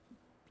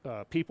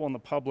 people in the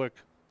public,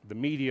 the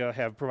media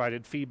have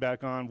provided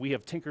feedback on. We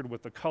have tinkered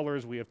with the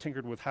colors, we have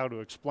tinkered with how to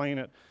explain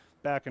it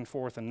back and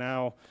forth, and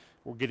now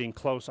we're getting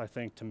close, I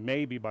think, to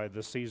maybe by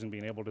this season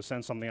being able to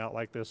send something out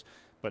like this,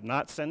 but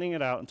not sending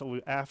it out until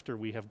after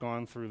we have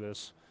gone through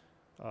this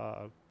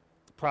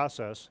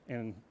process,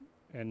 and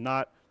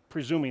not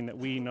presuming that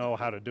we know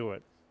how to do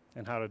it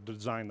and how to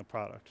design the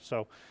product.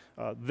 So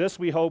this,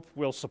 we hope,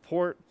 will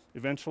support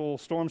eventual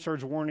storm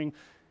surge warning,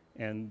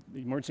 and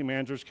the emergency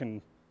managers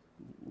can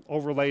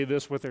overlay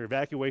this with their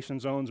evacuation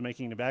zones,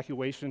 making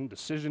evacuation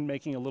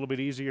decision-making a little bit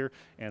easier,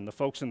 and the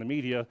folks in the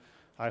media,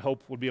 I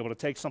hope, would be able to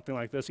take something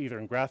like this, either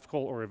in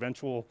graphical or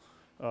eventual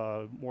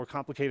more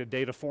complicated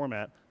data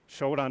format,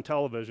 show it on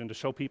television to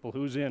show people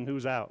who's in,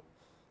 who's out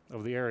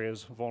of the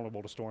areas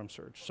vulnerable to storm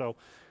surge. So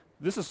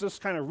this is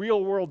just kind of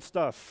real world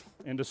stuff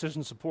in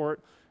decision support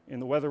in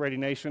the Weather Ready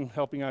Nation,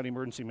 helping out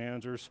emergency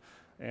managers.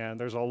 And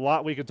there's a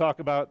lot we could talk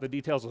about, the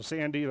details of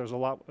Sandy, there's a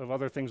lot of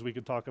other things we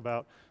could talk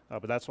about,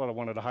 but that's what I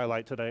wanted to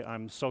highlight today.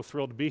 I'm so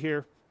thrilled to be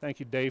here. Thank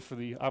you, Dave, for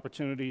the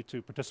opportunity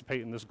to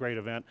participate in this great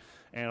event.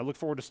 And I look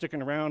forward to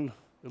sticking around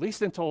at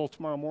least until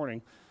tomorrow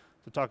morning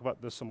to talk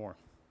about this some more.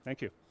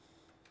 Thank you.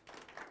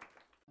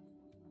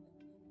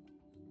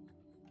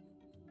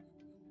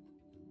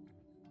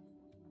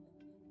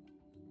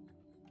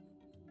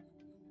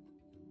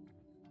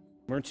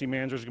 Emergency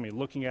managers are going to be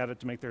looking at it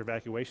to make their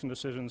evacuation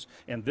decisions,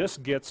 and this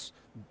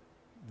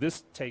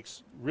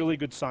takes really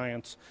good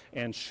science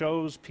and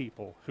shows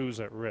people who's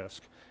at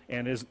risk.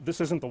 And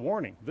this isn't the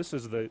warning. This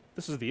is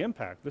the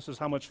impact. This is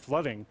how much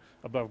flooding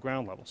above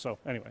ground level. So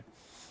anyway.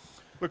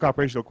 Quick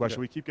operational question.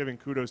 Yeah. We keep giving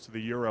kudos to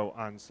the Euro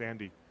on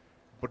Sandy,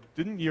 but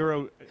didn't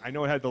Euro? I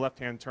know it had the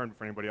left-hand turn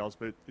for anybody else,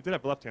 but it did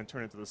have a left-hand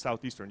turn into the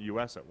southeastern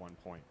U.S. at one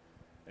point.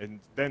 And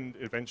then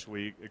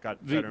eventually it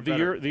got better and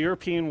better. The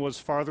European was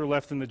farther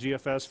left than the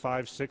GFS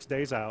 5-6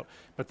 days out,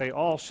 but they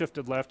all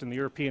shifted left, and the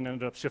European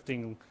ended up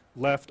shifting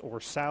left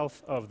or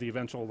south of the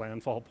eventual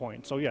landfall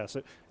point. So yes,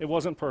 it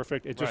wasn't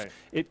perfect. It just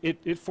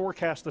it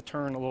forecast the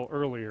turn a little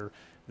earlier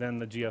than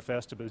the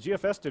GFS did. But the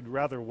GFS did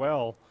rather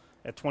well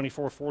at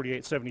 24,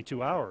 48,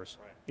 72 hours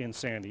in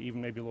Sandy,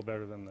 even maybe a little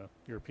better than the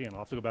European. I'll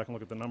have to go back and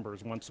look at the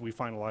numbers once we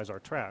finalize our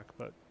track.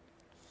 But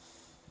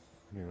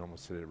You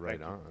almost hit it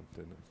right on,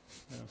 didn't it?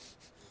 yeah.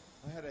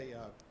 I had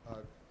a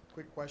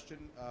quick question,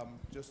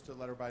 just to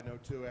let everybody know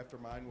too. After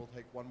mine, we'll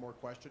take one more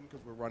question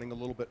because we're running a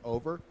little bit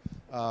over.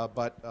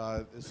 But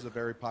this is a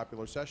very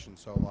popular session,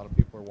 so a lot of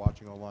people are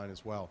watching online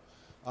as well.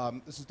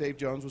 This is Dave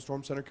Jones with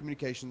Storm Center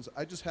Communications.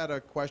 I just had a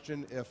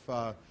question if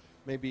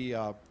maybe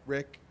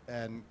Rick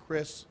and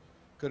Chris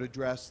could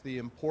address the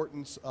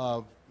importance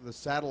of the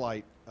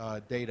satellite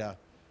data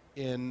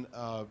in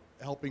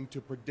helping to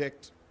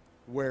predict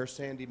where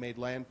Sandy made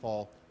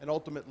landfall, and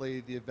ultimately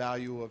the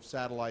value of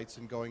satellites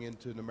in going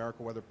into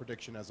numerical weather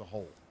prediction as a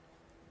whole.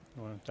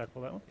 You want to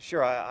tackle that one?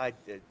 Sure.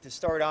 To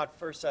start out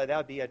first, that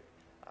would be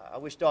I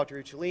wish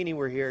Dr. Uccellini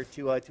were here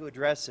to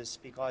address this,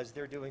 because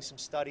they're doing some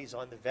studies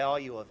on the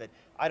value of it.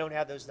 I don't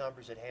have those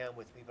numbers at hand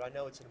with me, but I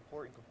know it's an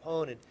important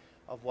component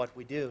of what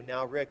we do.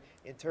 Now, Rick,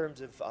 in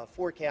terms of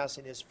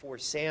forecasting this for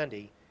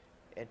Sandy,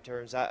 in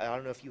terms, I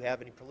don't know if you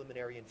have any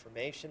preliminary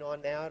information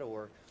on that,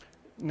 or...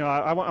 No,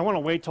 I want to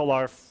wait till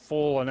our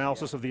full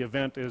analysis of the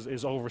event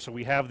is over, so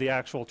we have the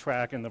actual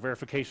track and the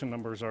verification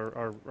numbers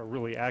are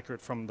really accurate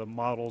from the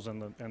models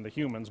and the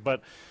humans.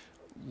 But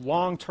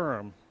long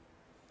term,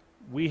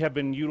 we have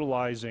been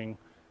utilizing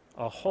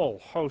a whole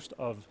host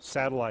of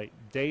satellite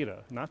data,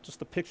 not just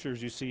the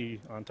pictures you see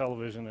on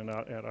television and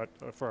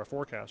for our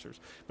forecasters,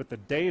 but the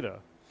data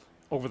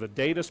over the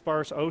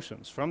data-sparse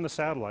oceans from the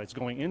satellites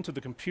going into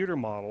the computer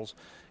models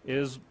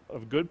is a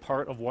good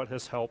part of what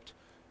has helped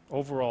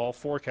overall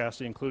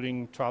forecasting,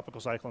 including tropical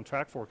cyclone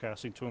track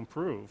forecasting, to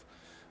improve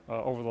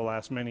over the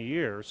last many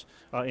years.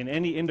 In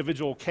any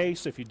individual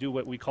case, if you do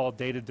what we call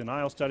data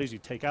denial studies, you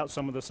take out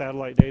some of the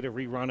satellite data,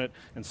 rerun it,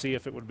 and see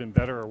if it would have been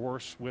better or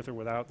worse with or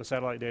without the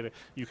satellite data,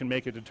 you can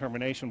make a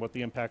determination what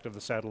the impact of the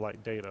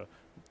satellite data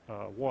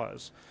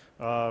was.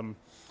 You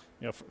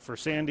know, for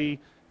Sandy,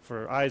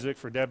 for Isaac,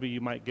 for Debbie, you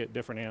might get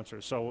different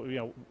answers. So, you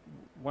know,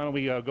 why don't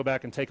we go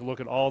back and take a look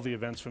at all the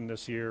events from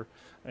this year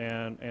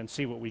and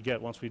see what we get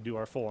once we do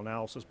our full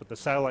analysis. But the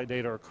satellite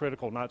data are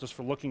critical, not just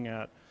for looking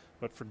at,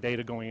 but for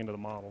data going into the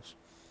models.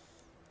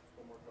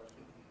 One more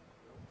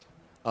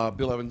question.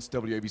 Bill Evans,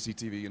 WABC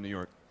TV in New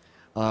York.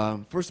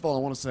 First of all,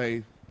 I want to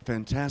say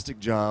fantastic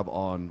job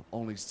on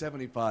only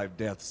 75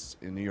 deaths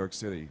in New York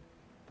City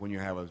when you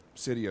have a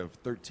city of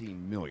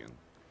 13 million.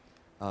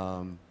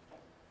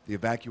 The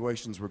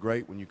evacuations were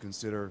great when you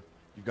consider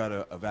you've got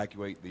to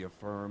evacuate the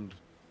affirmed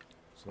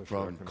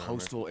from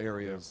coastal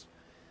areas.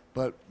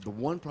 But the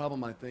one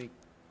problem, I think,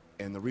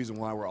 and the reason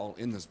why we're all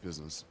in this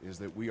business, is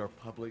that we are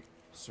public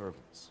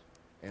servants.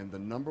 And the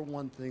number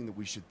one thing that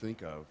we should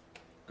think of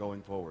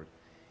going forward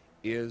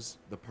is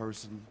the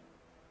person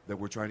that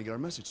we're trying to get our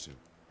message to.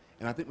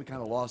 And I think we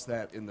kind of lost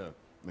that in the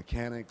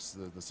mechanics,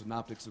 the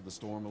synoptics of the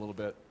storm a little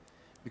bit,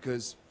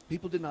 because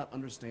people did not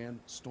understand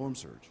storm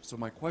surge. So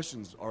my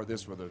questions are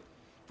this for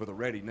the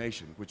ready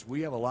nation, which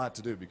we have a lot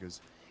to do,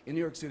 because in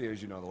New York City,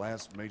 as you know, the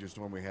last major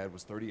storm we had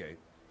was 38,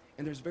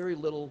 and there's very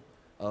little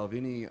of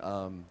any,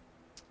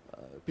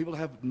 people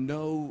have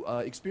no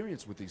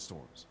experience with these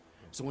storms.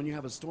 So when you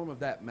have a storm of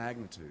that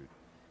magnitude,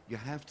 you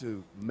have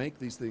to make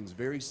these things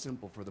very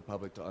simple for the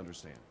public to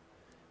understand.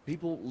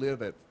 People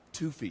live at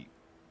 2 feet,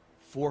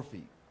 4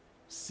 feet,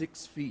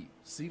 6 feet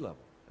sea level,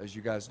 as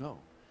you guys know.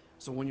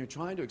 So when you're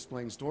trying to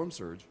explain storm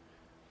surge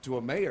to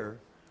a mayor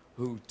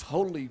who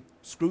totally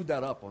screwed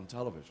that up on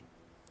television,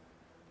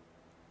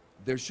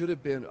 there should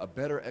have been a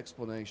better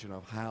explanation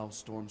of how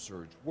storm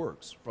surge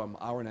works from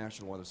our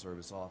National Weather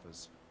Service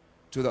office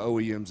to the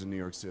OEMs in New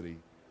York City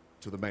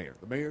to the mayor.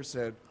 The mayor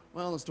said,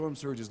 well, the storm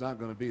surge is not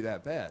going to be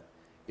that bad.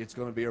 It's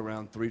going to be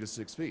around 3 to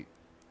 6 feet.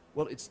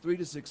 Well, it's 3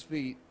 to 6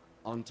 feet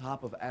on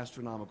top of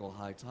astronomical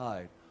high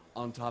tide,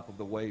 on top of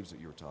the waves that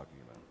you're talking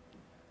about.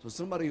 So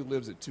somebody who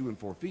lives at 2 and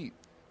 4 feet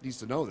needs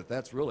to know that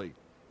that's really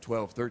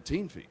 12,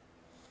 13 feet.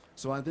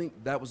 So I think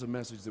that was a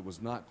message that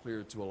was not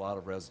clear to a lot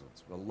of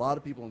residents. A lot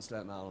of people in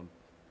Staten Island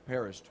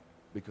perished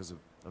because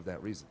of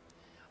that reason.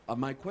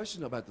 My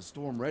question about the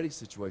storm ready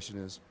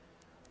situation is,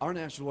 our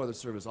National Weather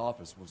Service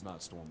office was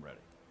not storm ready.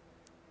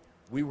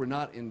 We were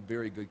not in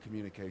very good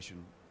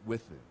communication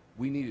with them.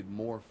 We needed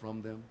more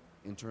from them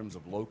in terms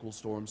of local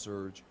storm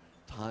surge,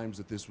 times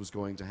that this was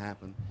going to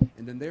happen,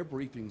 and then their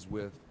briefings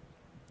with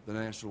the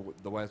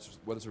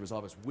Weather Service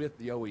office, with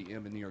the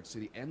OEM in New York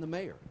City and the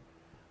mayor.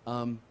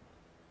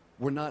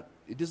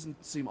 It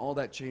doesn't seem all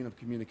that chain of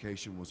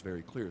communication was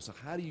very clear. So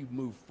how do you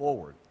move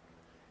forward?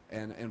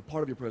 And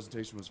part of your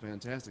presentation was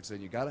fantastic,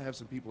 saying you got to have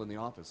some people in the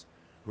office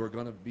who are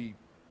going to be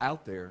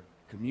out there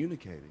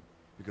communicating,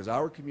 because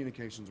our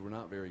communications were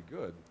not very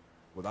good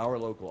with our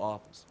local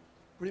office.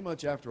 Pretty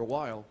much after a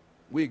while,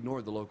 we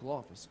ignored the local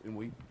office, and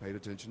we paid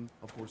attention,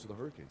 of course, to the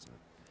Hurricane Center.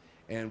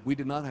 And we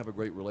did not have a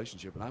great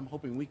relationship, and I'm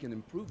hoping we can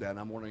improve that, and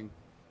I'm wondering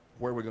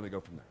where we're going to go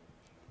from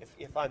there.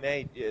 If I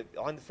may,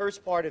 on the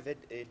first part of it,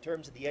 in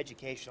terms of the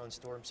education on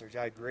storm surge,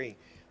 I agree.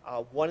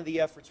 One of the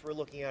efforts we're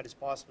looking at is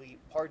possibly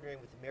partnering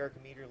with the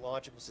American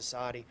Meteorological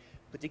Society,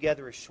 put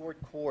together a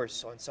short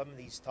course on some of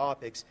these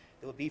topics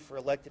that will be for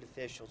elected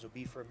officials, will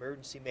be for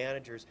emergency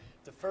managers,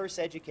 to first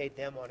educate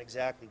them on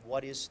exactly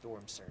what is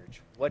storm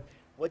surge,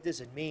 what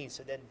does it mean,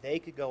 so then they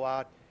could go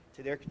out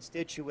to their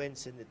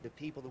constituents and the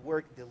people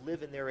that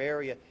live in their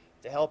area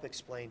to help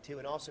explain too.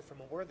 And also from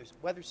a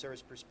weather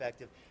service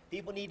perspective,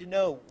 people need to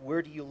know,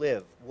 where do you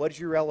live? What is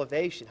your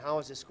elevation? How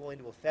is this going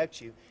to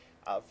affect you?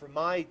 From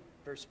my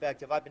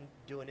perspective, I've been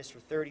doing this for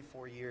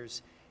 34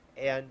 years,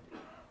 and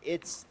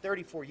it's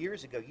 34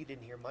 years ago you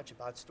didn't hear much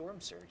about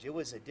storm surge. It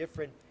was a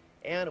different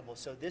animal.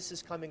 So this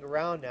is coming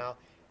around now,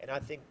 and I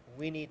think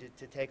we need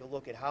to take a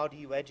look at how do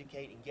you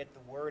educate and get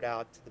the word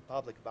out to the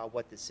public about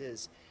what this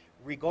is.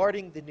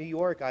 Regarding the New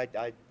York,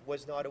 I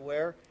was not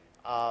aware.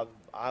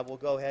 I will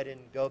go ahead and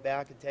go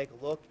back and take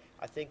a look.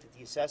 I think that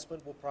the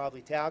assessment will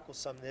probably tackle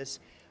some of this.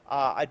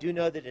 I do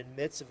know that in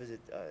the midst of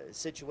a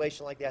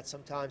situation like that,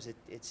 sometimes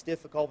it's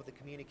difficult with the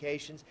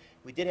communications.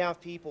 We did have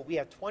people, we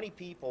have 20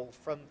 people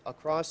from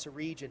across the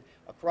region,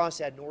 across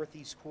that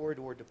northeast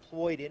corridor,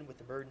 deployed in with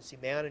emergency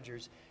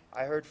managers.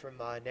 I heard from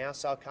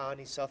Nassau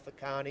County, Suffolk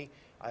County.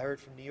 I heard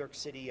from New York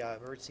City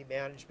Emergency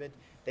Management.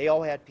 They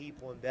all had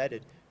people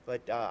embedded.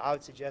 But I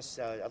would suggest,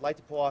 I'd like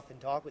to pull off and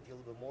talk with you a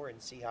little bit more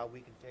and see how we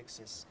can fix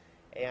this.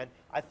 And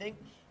I think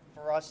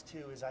for us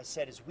too, as I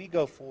said, as we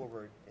go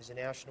forward as a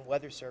National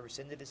Weather Service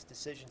into this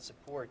decision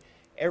support,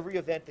 every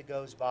event that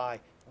goes by,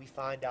 we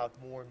find out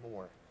more and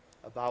more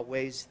about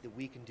ways that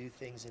we can do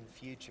things in the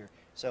future.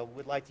 So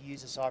we'd like to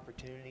use this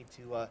opportunity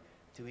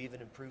to even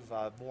improve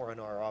more on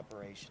our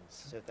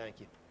operations. So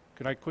thank you.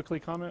 Could I quickly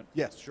comment?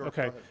 Yes, sure.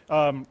 Okay.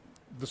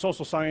 The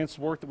social science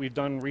work that we've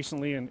done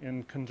recently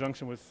in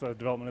conjunction with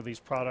development of these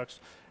products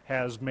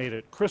has made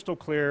it crystal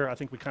clear. I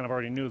think we kind of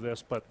already knew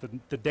this, but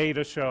the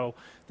data show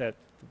that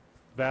the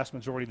vast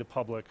majority of the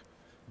public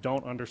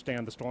don't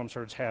understand the storm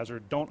surge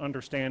hazard, don't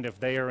understand if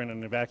they are in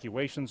an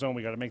evacuation zone.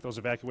 We got to make those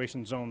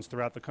evacuation zones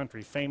throughout the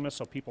country famous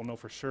so people know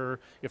for sure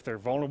if they're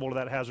vulnerable to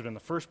that hazard in the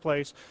first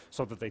place,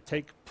 so that they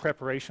take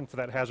preparation for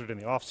that hazard in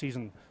the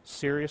off-season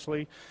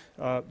seriously.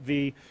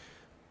 The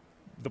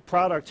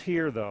product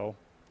here, though,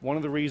 one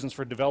of the reasons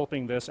for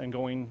developing this and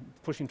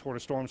pushing toward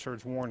a storm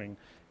surge warning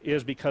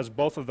is because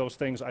both of those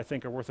things, I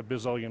think, are worth a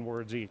bazillion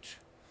words each.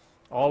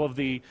 All of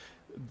the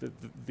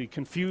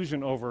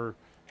confusion over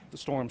the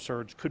storm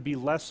surge could be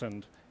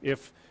lessened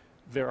if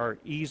there are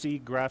easy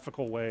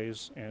graphical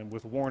ways and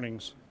with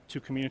warnings to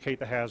communicate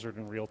the hazard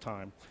in real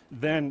time.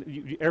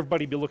 Then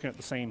everybody be looking at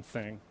the same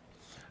thing.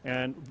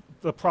 And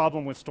the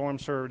problem with storm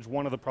surge,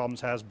 one of the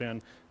problems has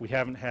been we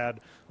haven't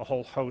had a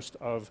whole host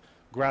of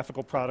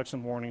graphical products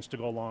and warnings to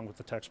go along with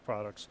the text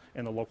products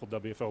and the local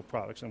WFO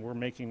products, and we're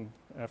making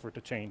an effort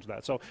to change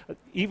that. So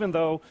even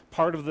though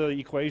part of the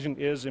equation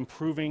is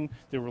improving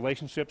the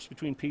relationships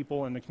between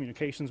people and the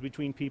communications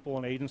between people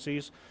and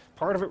agencies,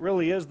 part of it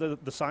really is the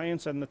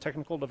science and the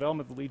technical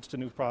development that leads to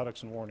new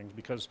products and warnings,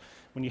 because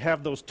when you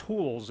have those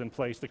tools in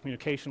place, the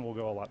communication will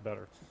go a lot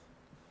better.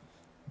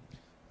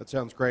 That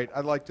sounds great.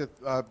 I'd like to,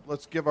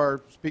 let's give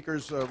our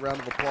speakers a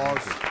round of applause.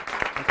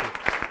 Thank you.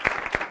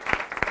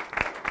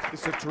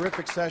 It's a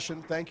terrific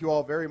session. Thank you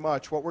all very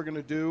much. What we're going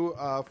to do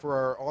for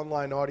our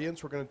online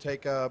audience, we're going to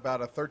take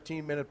about a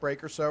 13-minute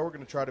break or so. We're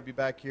going to try to be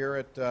back here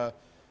at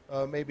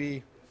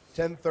maybe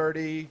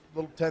 10:30,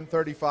 little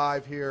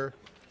 10:35 here,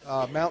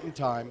 Mountain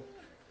Time.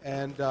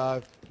 And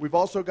we've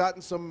also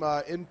gotten some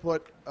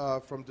input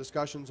from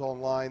discussions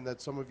online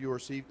that some of you are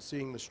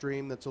seeing the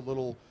stream that's a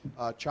little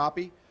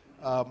choppy.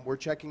 We're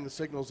checking the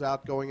signals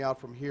out going out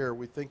from here.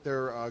 We think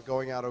they're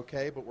going out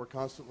okay, but we're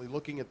constantly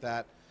looking at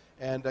that.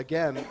 And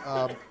again,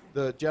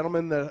 the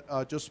gentleman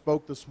that just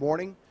spoke this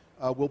morning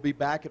will be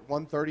back at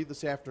 1:30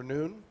 this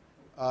afternoon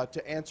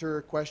to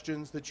answer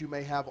questions that you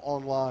may have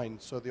online.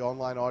 So the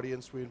online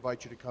audience, we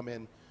invite you to come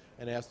in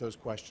and ask those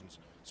questions.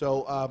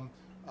 So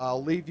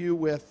I'll leave you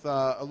with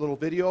a little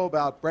video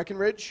about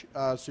Breckenridge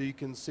so you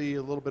can see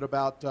a little bit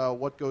about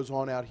what goes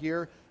on out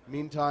here.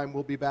 Meantime,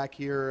 we'll be back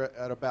here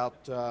at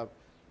about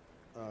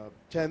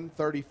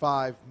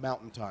 10:35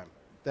 Mountain Time.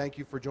 Thank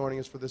you for joining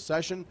us for this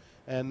session.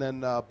 And then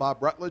Bob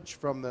Rutledge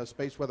from the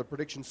Space Weather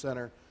Prediction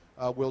Center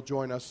will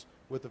join us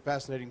with a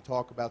fascinating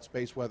talk about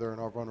space weather and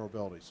our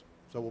vulnerabilities.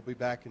 So we'll be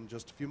back in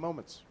just a few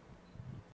moments.